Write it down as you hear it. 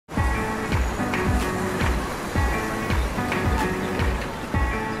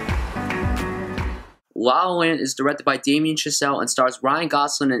La La Land is directed by Damien Chazelle and stars Ryan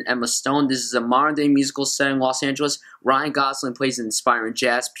Gosling and Emma Stone. This is a modern-day musical set in Los Angeles. Ryan Gosling plays an inspiring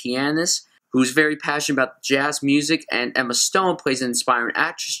jazz pianist who's very passionate about jazz music, and Emma Stone plays an inspiring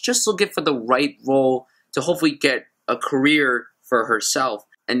actress just looking for the right role to hopefully get a career for herself.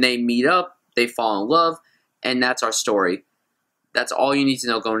 And they meet up, they fall in love, and that's our story. That's all you need to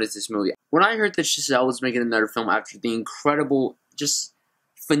know going into this movie. When I heard that Chazelle was making another film after the incredible, just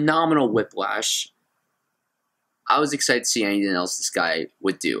phenomenal Whiplash, I was excited to see anything else this guy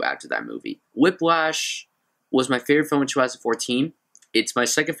would do after that movie. Whiplash was my favorite film in 2014. It's my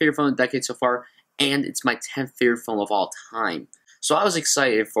second favorite film in the decade so far, and it's my 10th favorite film of all time. So I was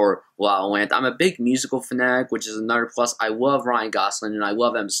excited for La La Land. I'm a big musical fanatic, which is another plus. I love Ryan Gosling, and I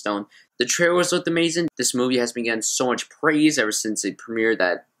love Emma Stone. The trailers looked amazing. This movie has been getting so much praise ever since it premiered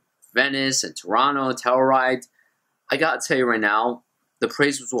at Venice and Toronto, Telluride. I gotta tell you right now, the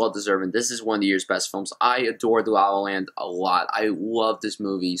praise was well-deserved, and this is one of the year's best films. I adored La La Land a lot. I love this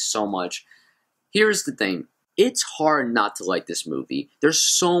movie so much. Here's the thing. It's hard not to like this movie. There's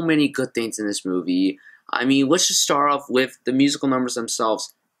so many good things in this movie. I mean, let's just start off with the musical numbers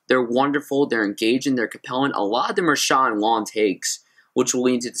themselves. They're wonderful, they're engaging, they're compelling. A lot of them are shot in long takes, which will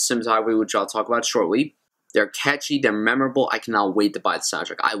lead into the cinematography, which I'll talk about shortly. They're catchy, they're memorable. I cannot wait to buy the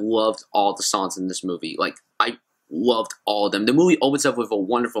soundtrack. I loved all the songs in this movie. Like, I loved all of them. The movie opens up with a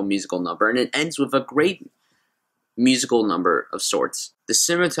wonderful musical number, and it ends with a great musical number of sorts. The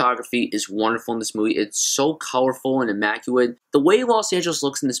cinematography is wonderful in this movie. It's so colorful and immaculate. The way Los Angeles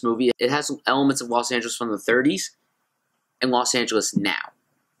looks in this movie, it has elements of Los Angeles from the 30s and Los Angeles now.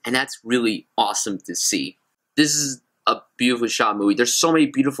 And that's really awesome to see. This is a beautifully shot movie. There's so many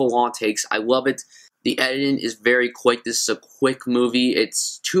beautiful long takes. I love it. The editing is very quick. This is a quick movie.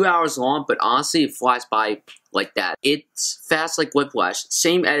 It's 2 hours long, but honestly, it flies by like that. It's fast like Whiplash.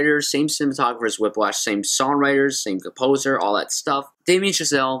 Same editor, same cinematographer as Whiplash, same songwriters, same composer, all that stuff. Damien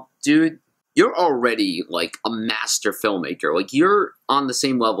Chazelle, dude, you're already like a master filmmaker. Like, you're on the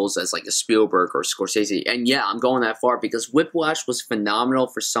same levels as like a Spielberg or Scorsese. And yeah, I'm going that far because Whiplash was phenomenal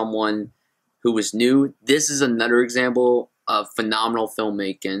for someone who was new. This is another example of phenomenal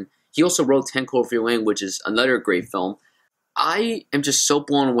filmmaking. He also wrote 10 Cloverfield Lane, which is another great film. I am just so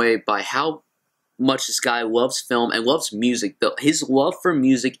blown away by how much this guy loves film and loves music. His love for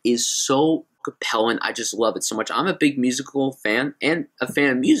music is so compelling. I just love it so much. I'm a big musical fan and a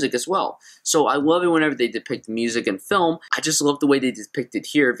fan of music as well. So I love it whenever they depict music in film. I just love the way they depict it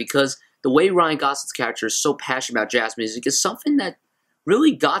here because the way Ryan Gosling's character is so passionate about jazz music is something that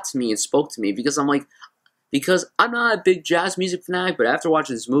really got to me and spoke to me because I'm like, because I'm not a big jazz music fanatic, but after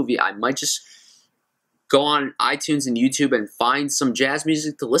watching this movie, I might just go on iTunes and YouTube and find some jazz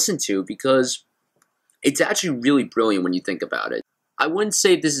music to listen to because it's actually really brilliant when you think about it. I wouldn't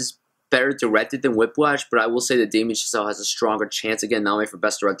say this is better directed than Whiplash, but I will say that Damien Chazelle has a stronger chance of getting nominated for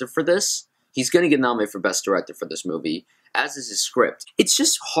Best Director for this. He's going to get nominated for Best Director for this movie, as is his script. It's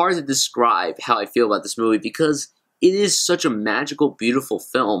just hard to describe how I feel about this movie because it is such a magical, beautiful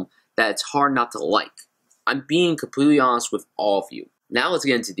film that it's hard not to like. I'm being completely honest with all of you. Now let's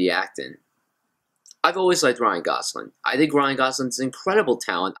get into the acting. I've always liked Ryan Gosling. I think Ryan Gosling's an incredible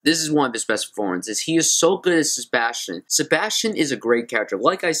talent. This is one of his best performances. He is so good as Sebastian. Sebastian is a great character.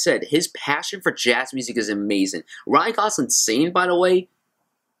 Like I said, his passion for jazz music is amazing. Ryan Gosling's singing, by the way,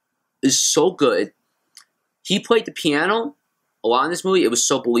 is so good. He played the piano a lot in this movie. It was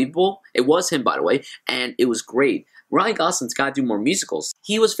so believable. It was him, by the way, and it was great. Ryan Gosling's got to do more musicals.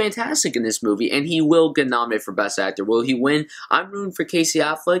 He was fantastic in this movie, and he will get nominated for Best Actor. Will he win? I'm rooting for Casey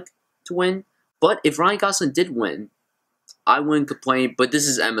Affleck to win. But if Ryan Gosling did win, I wouldn't complain. But this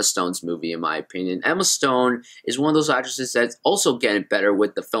is Emma Stone's movie, in my opinion. Emma Stone is one of those actresses that's also getting better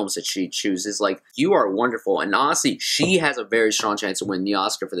with the films that she chooses. Like, you are wonderful. And honestly, she has a very strong chance of winning the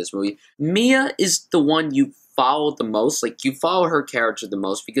Oscar for this movie. Mia is the one you follow the most. Like, you follow her character the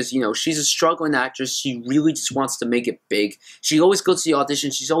most because, you know, she's a struggling actress. She really just wants to make it big. She always goes to the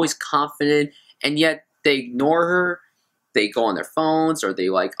audition. She's always confident. And yet, they ignore her. They go on their phones, or they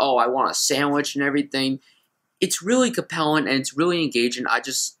like, oh, I want a sandwich and everything. It's really compelling, and it's really engaging.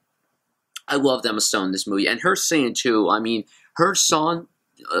 I loved Emma Stone in this movie. And her singing, too. I mean, her song,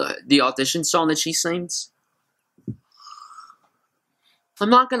 the audition song that she sings, I'm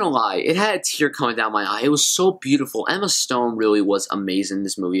not going to lie, it had a tear coming down my eye. It was so beautiful. Emma Stone really was amazing in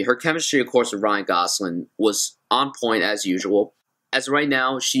this movie. Her chemistry, of course, with Ryan Gosling was on point as usual. As of right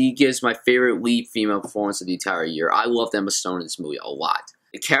now, she gives my favorite lead female performance of the entire year. I loved Emma Stone in this movie a lot.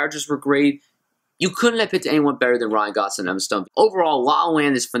 The characters were great. You couldn't have picked anyone better than Ryan Gosling and Emma Stone. Overall, La La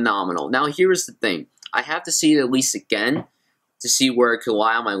Land is phenomenal. Now, here's the thing. I have to see it at least again to see where it could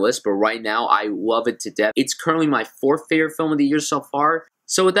lie on my list, but right now I love it to death. It's currently my 4th favorite film of the year so far.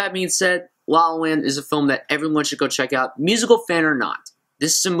 So with that being said, La La Land is a film that everyone should go check out, musical fan or not.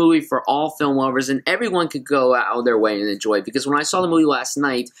 This is a movie for all film lovers, and everyone could go out of their way and enjoy it. Because when I saw the movie last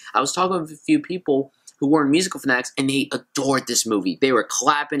night, I was talking with a few people who weren't musical fanatics, and they adored this movie. They were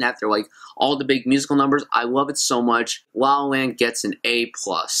clapping after like all the big musical numbers. I love it so much. La La Land gets an A+.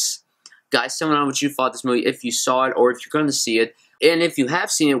 Guys, tell me what you thought of this movie, if you saw it or if you're going to see it. And if you have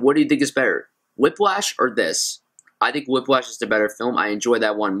seen it, what do you think is better, Whiplash or this? I think Whiplash is the better film. I enjoy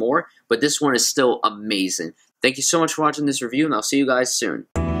that one more, but this one is still amazing. Thank you so much for watching this review, and I'll see you guys soon.